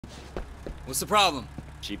What's the problem?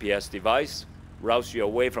 GPS device routes you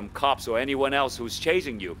away from cops or anyone else who's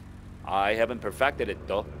chasing you. I haven't perfected it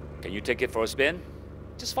though. Can you take it for a spin?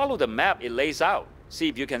 Just follow the map it lays out. See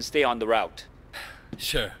if you can stay on the route.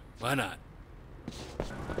 Sure, why not?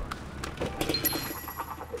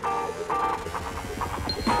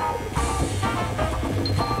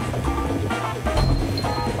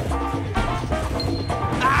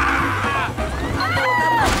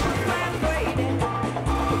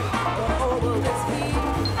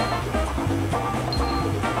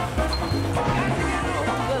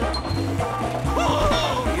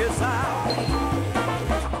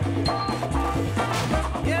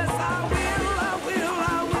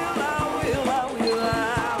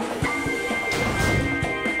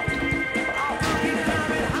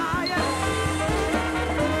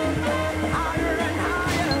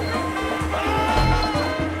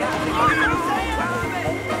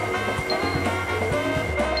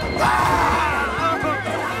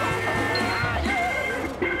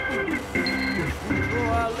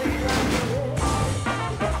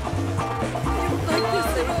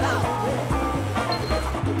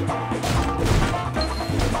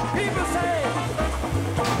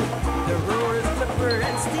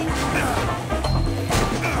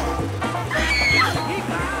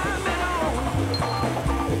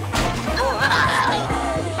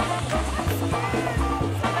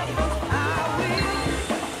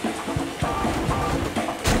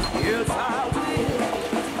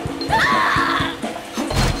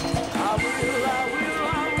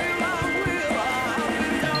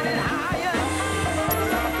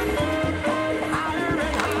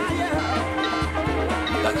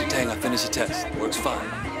 Finish the test. Works fine.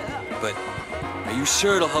 But are you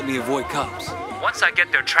sure it'll help me avoid cops? Once I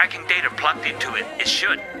get their tracking data plugged into it, it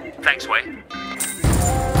should. Thanks, Wei.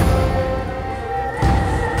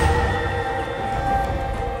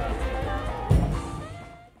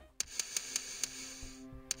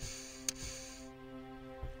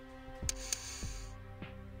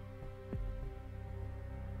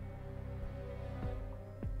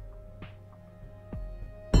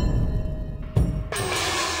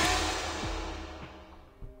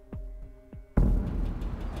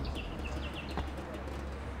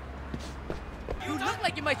 You look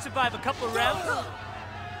like you might survive a couple of rounds.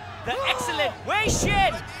 The excellent Wei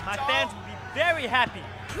Shin! My fans will be very happy.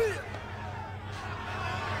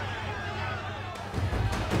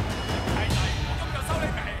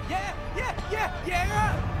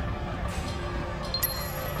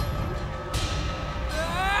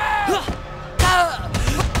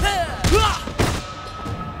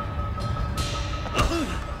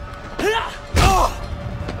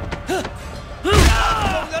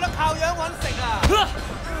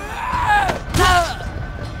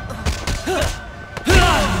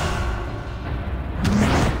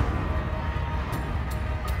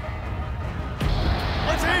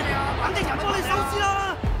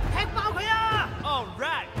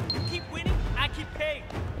 Alright, you keep winning, I keep paying.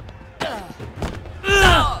 Alright,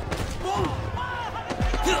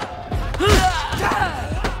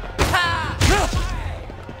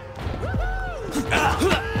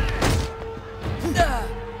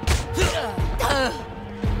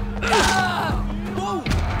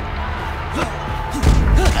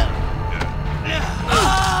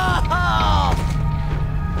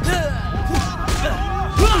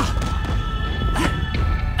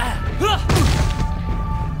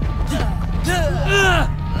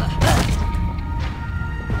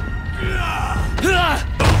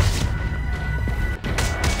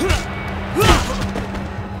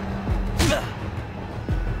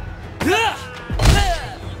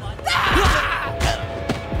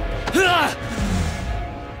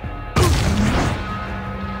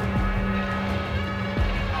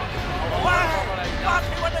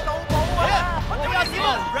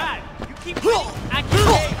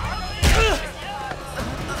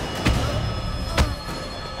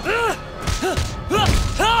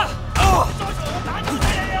 you keep winning,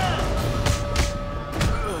 I keep paying.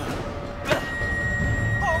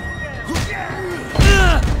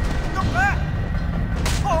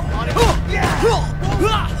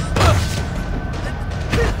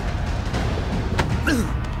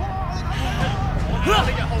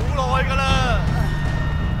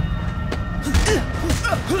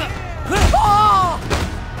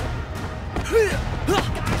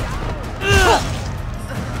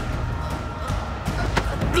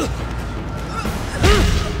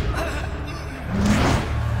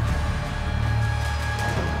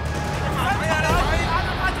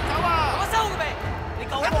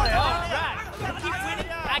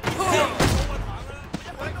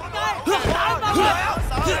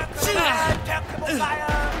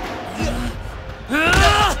 Fire!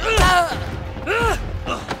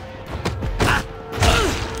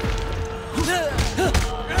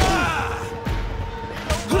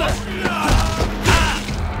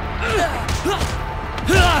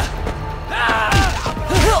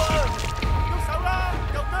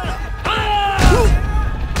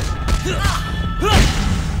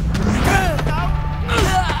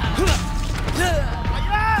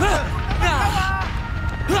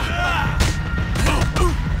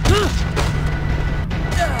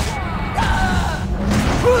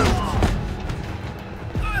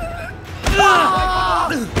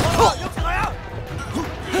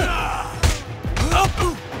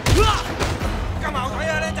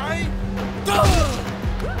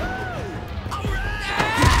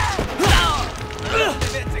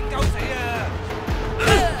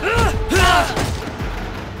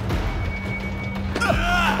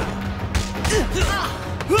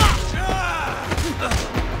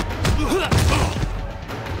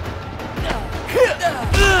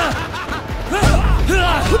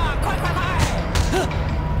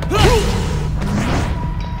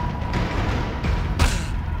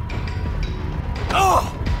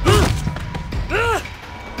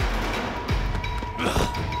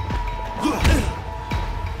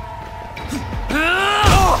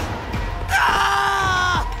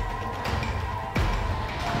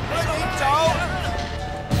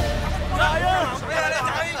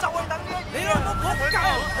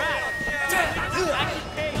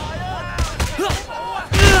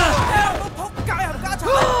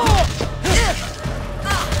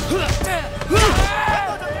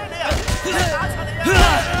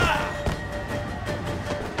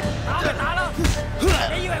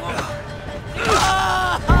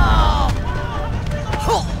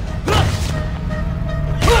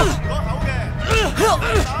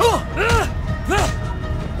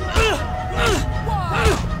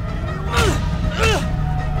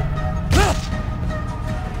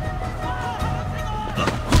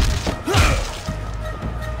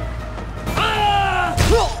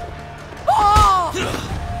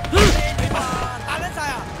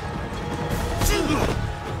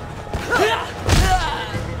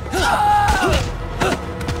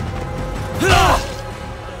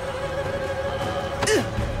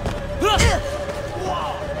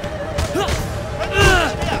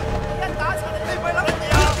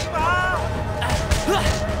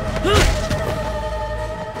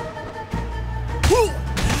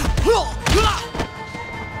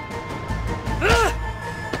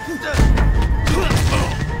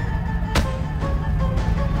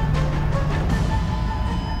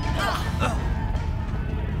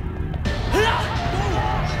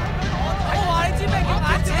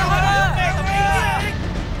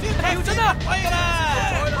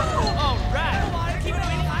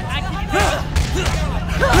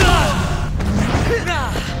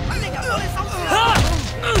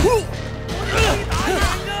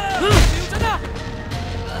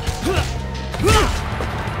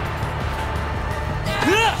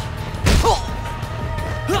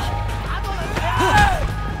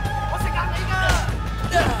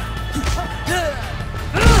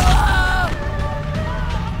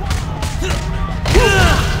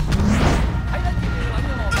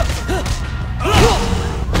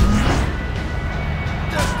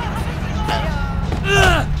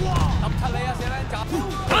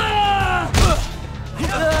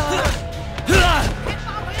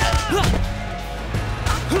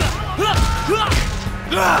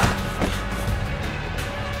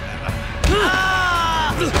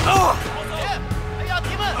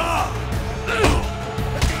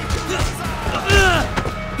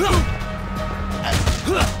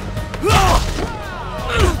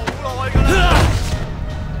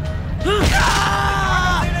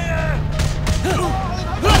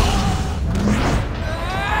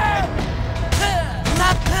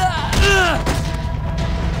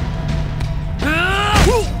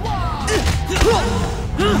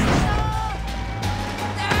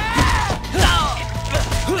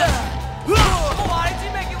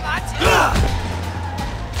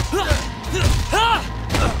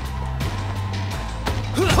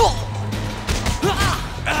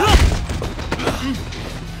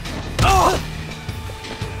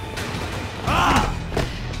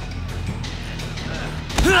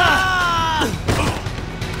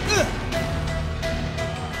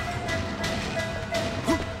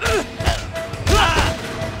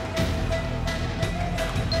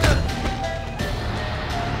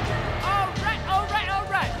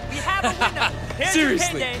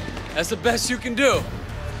 Seriously, that's the best you can do.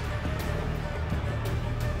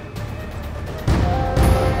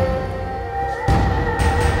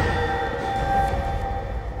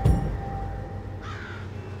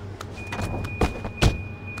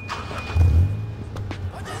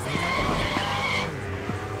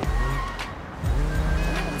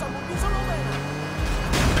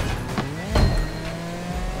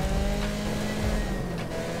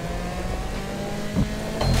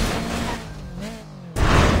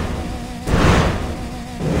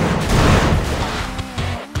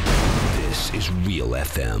 Real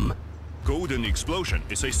FM. Golden Explosion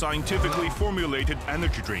is a scientifically formulated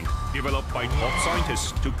energy drink developed by top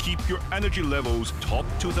scientists to keep your energy levels top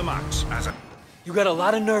to the max. You got a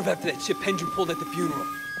lot of nerve after that shit Pendrew pulled at the funeral.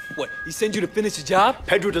 What, he sent you to finish the job?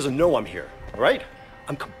 Pendrew doesn't know I'm here, all right?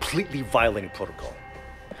 I'm completely violating protocol.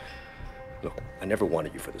 Look, I never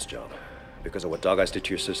wanted you for this job because of what Dog Eyes did to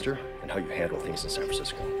your sister and how you handle things in San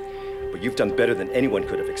Francisco. But you've done better than anyone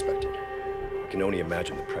could have expected. I can only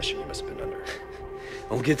imagine the pressure you must have been under.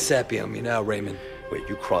 Don't get sappy on me now, Raymond. Wait,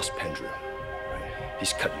 you crossed Pendrew, right?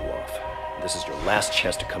 He's cut you off. This is your last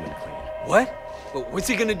chance to come in clean. What? What's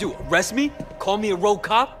he gonna do? Arrest me? Call me a rogue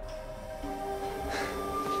cop?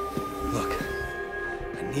 Look,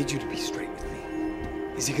 I need you to be straight with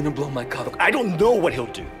me. Is he gonna blow my cover? I don't know what he'll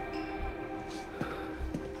do.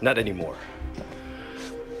 Not anymore.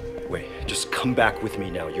 Wait, just come back with me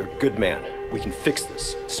now. You're a good man. We can fix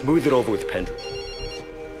this. Smooth it over with Pendrew.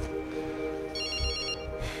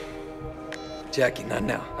 Jackie, not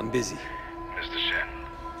now. I'm busy. Mr. Shen,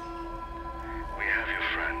 we have your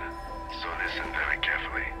friend, so listen very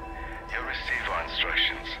carefully. You'll receive our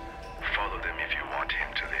instructions. Follow them if you want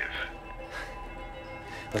him to live.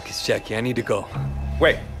 Look, it's Jackie. I need to go.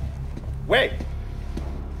 Wait. Wait!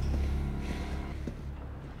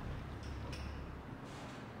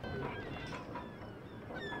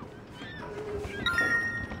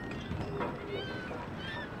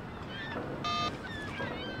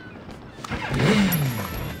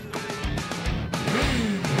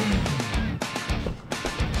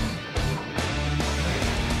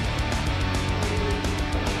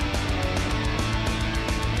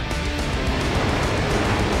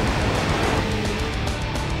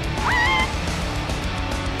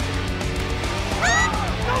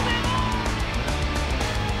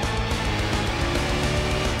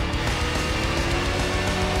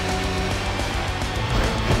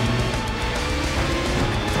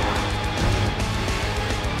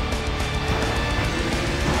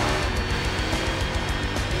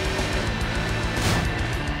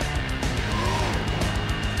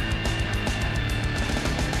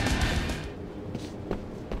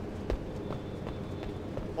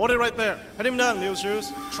 Hold it right there. Head him down, Liu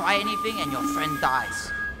Shoes. Try anything and your friend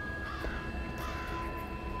dies.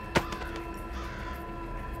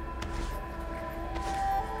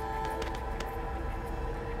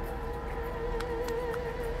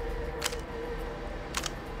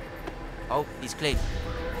 Oh, he's clean.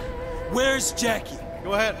 Where's Jackie?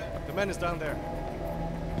 Go ahead. The man is down there.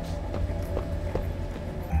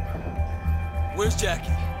 Where's Jackie?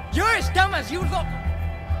 You're as dumb as you look!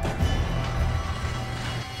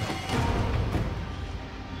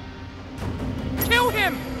 Kill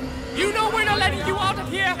him! You know we're not letting you out of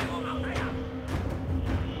here!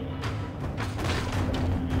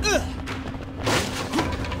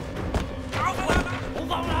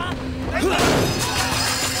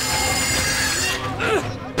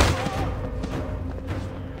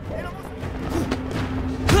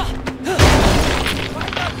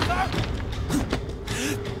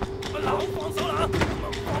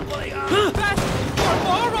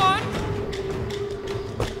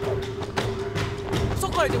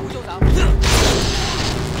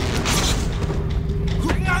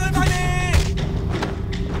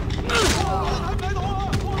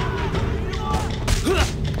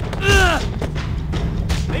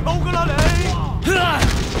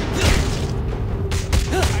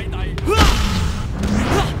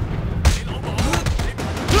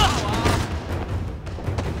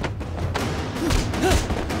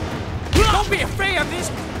 Don't be afraid of this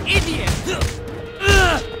idiot!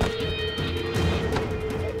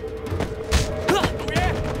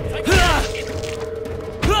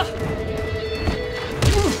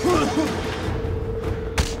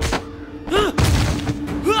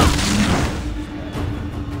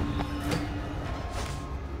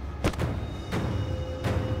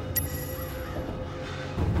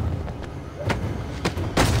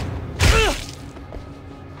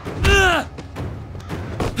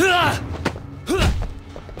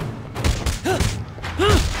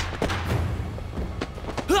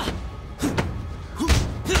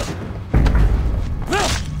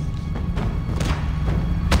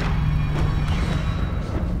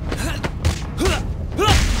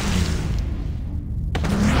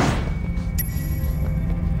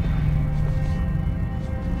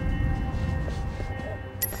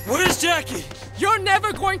 Where's Jackie? You're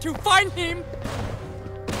never going to find him!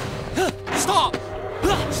 Stop!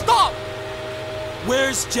 Stop!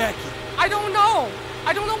 Where's Jackie? I don't know!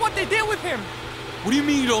 I don't know what they did with him! What do you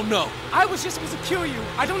mean you don't know? I was just supposed to kill you.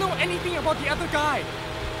 I don't know anything about the other guy.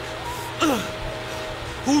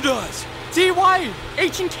 Who does? DY,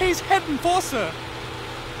 H&K's head enforcer.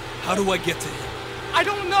 How do I get to him? I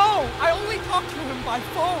don't know. I only talked to him by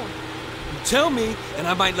phone. You tell me, and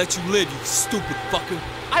I might let you live, you stupid fucker.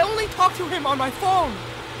 I only talked to him on my phone.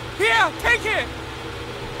 Here, take it!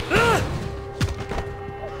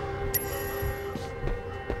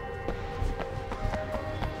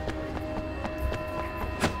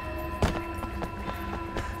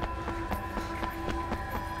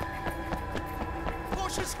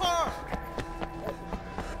 Push his car!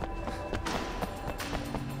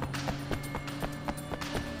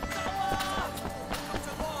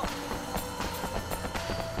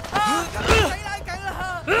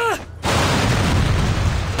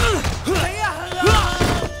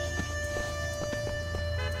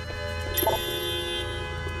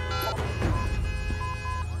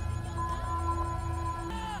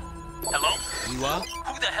 Ziwa?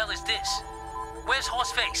 Who the hell is this? Where's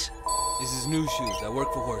Horseface? This is New Shoes. I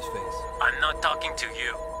work for Horseface. I'm not talking to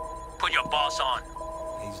you. Put your boss on.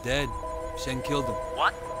 He's dead. Shen killed him.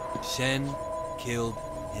 What? Shen killed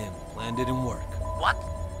him. Plan didn't work. What?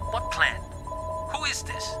 What plan? Who is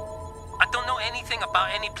this? I don't know anything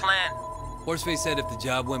about any plan. Horseface said if the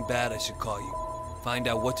job went bad, I should call you. Find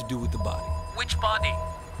out what to do with the body. Which body?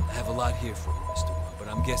 I have a lot here for you, Mr. Wu, but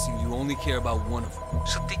I'm guessing you only care about one of them.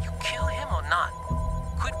 So did you kill him or not?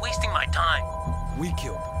 Quit wasting my time. We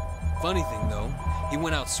killed him. Funny thing, though, he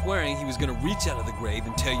went out swearing he was gonna reach out of the grave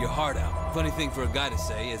and tear your heart out. Funny thing for a guy to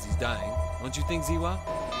say as he's dying. Don't you think, Ziwa?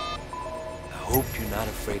 I hope you're not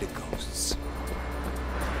afraid of ghosts.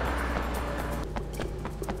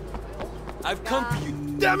 I've come for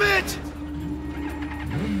you. Damn it!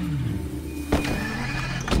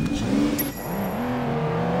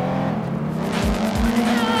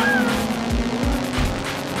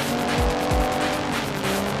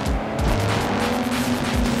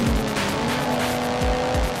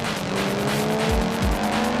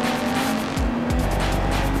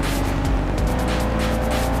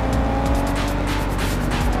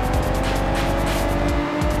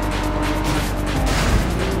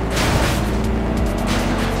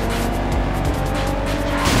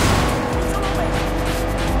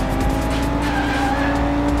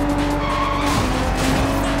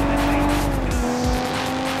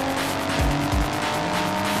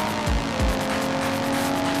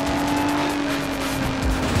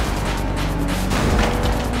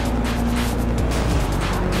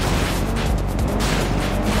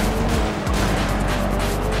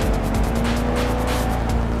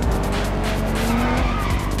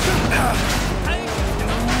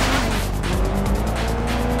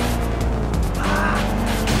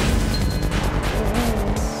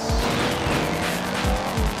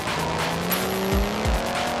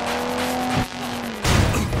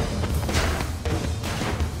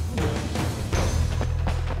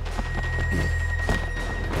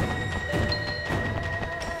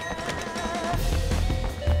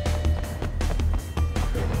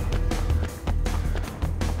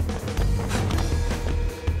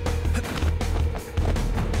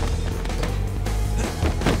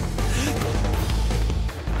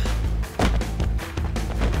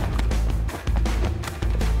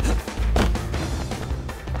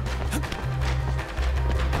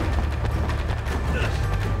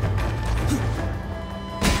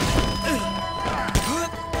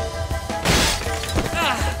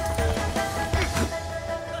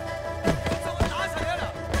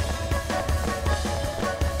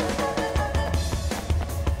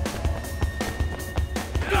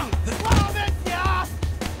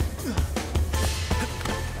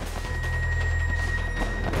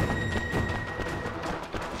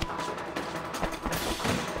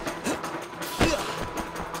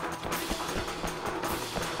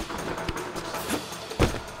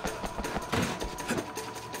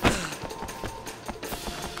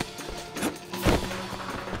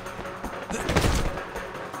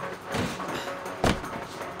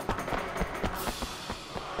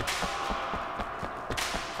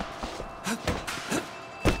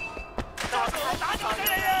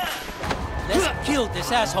 Let's kill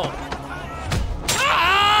this asshole.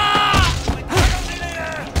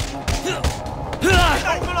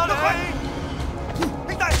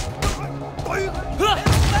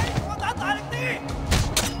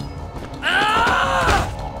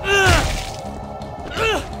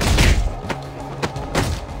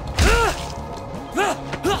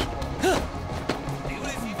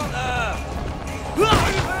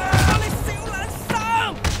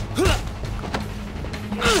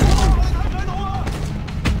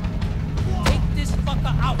 Take this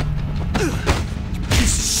fucker out.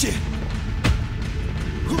 Piece of shit.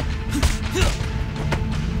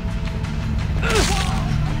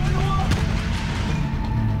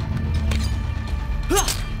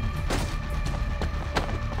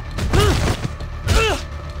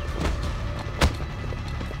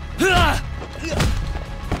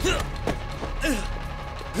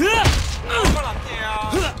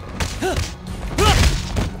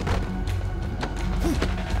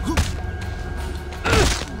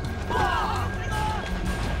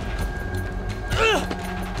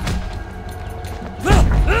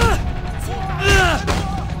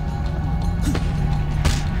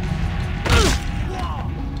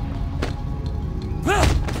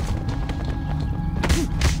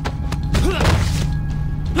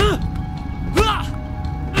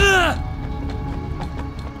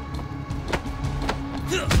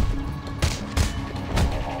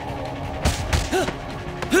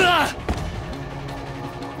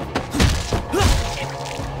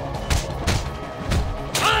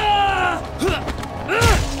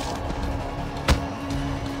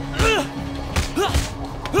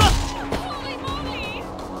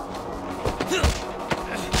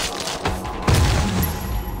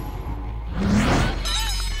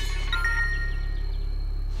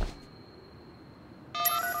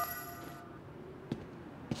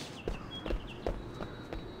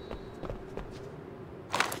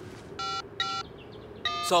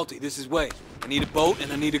 Salty, this is Wei. I need a boat and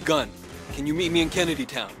I need a gun. Can you meet me in Kennedy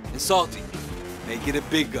Town? And Salty, make it a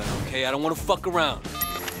big gun, okay? I don't want to fuck around.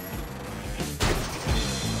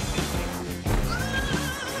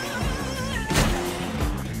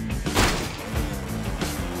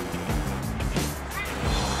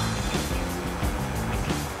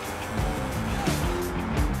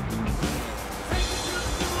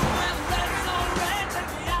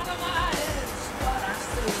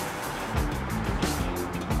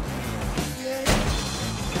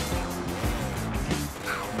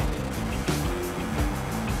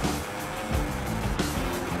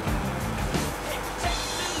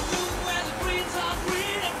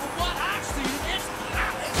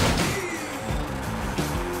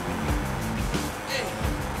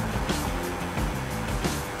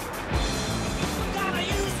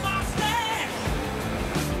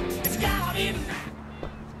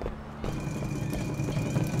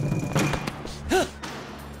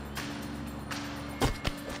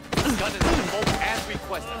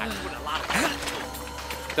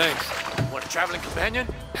 Thanks. Want a traveling companion?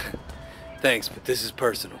 Thanks, but this is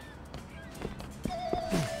personal.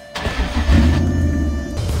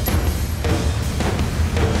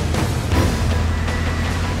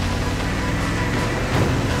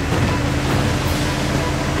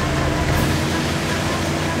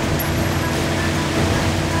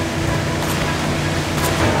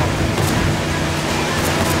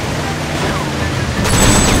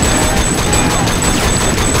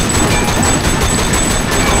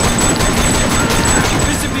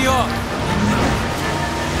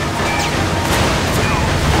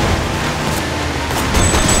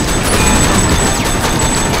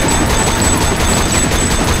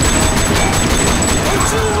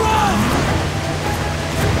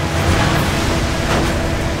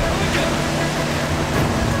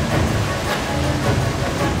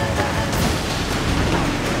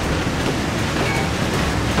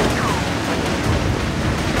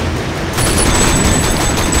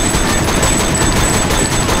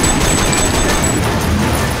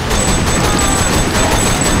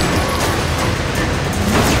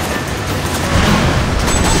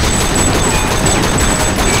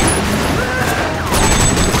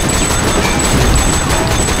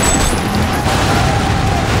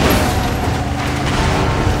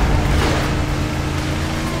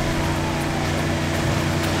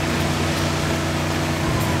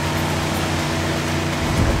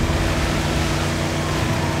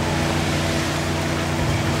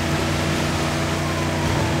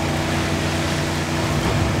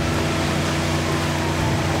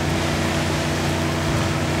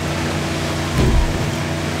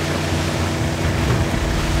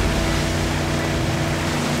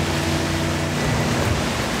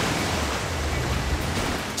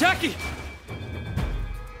 Jackie!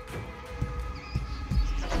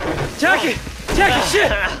 Jackie! Jackie,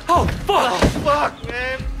 shit! Oh, fuck! Oh, fuck,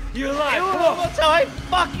 man. You're alive. Come on. That's how I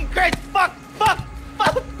fucking crazy. Fuck!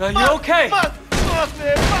 Now, you okay? Fuck,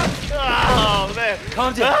 man. Fuck! Oh, man.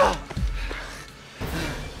 Calm down.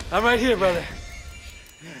 I'm right here, brother.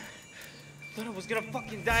 I thought I was gonna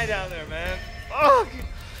fucking die down there, man. Fuck!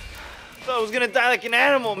 I thought I was gonna die like an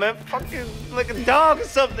animal, man. Fucking like a dog or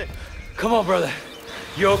something. Come on, brother.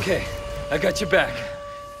 You're okay. I got your back.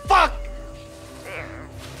 Fuck!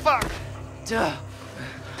 Fuck! Duh.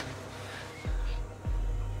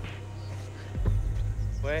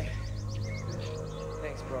 Wait.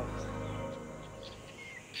 Thanks, bro.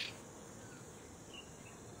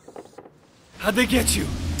 How'd they get you?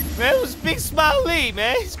 Man, it was Big Smile Lee,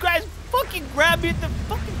 man. These guys fucking grabbed me at the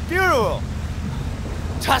fucking funeral.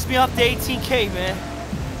 Tossed me off the 18K, man.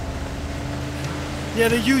 Yeah,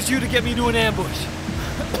 they used you to get me to an ambush.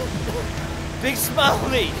 Big Smile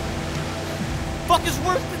Lee. Fuck is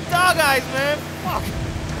worse than Dog Eyes, man. Fuck.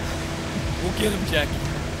 We'll get him, Jackie.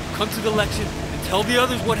 Come to the election and tell the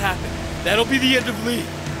others what happened. That'll be the end of Lee.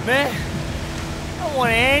 Man, I don't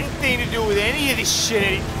want anything to do with any of this shit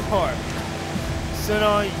anymore. Sun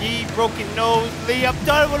On Yee, Broken Nose, Lee, I'm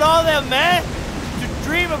done with all them, man. To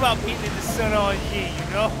dream about being in the Sun On Yee,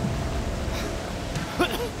 you know?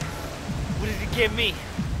 What did it get me?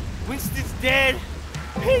 Winston's dead.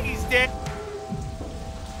 Peggy's dead.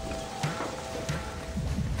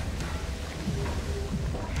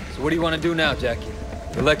 So what do you want to do now, Jackie?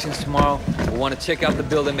 The election's tomorrow. We'll want to check out the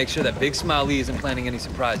building, make sure that Big Smile Lee isn't planning any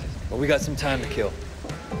surprises. But we got some time to kill.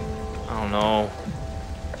 I don't know.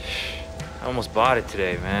 I almost bought it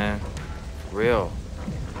today, man. For real.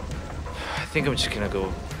 I think I'm just gonna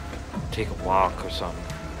go take a walk or something.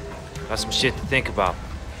 Got some shit to think about.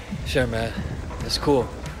 Sure, man. That's cool.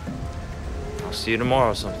 I'll see you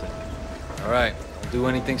tomorrow or something. All right. Don't do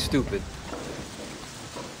anything stupid.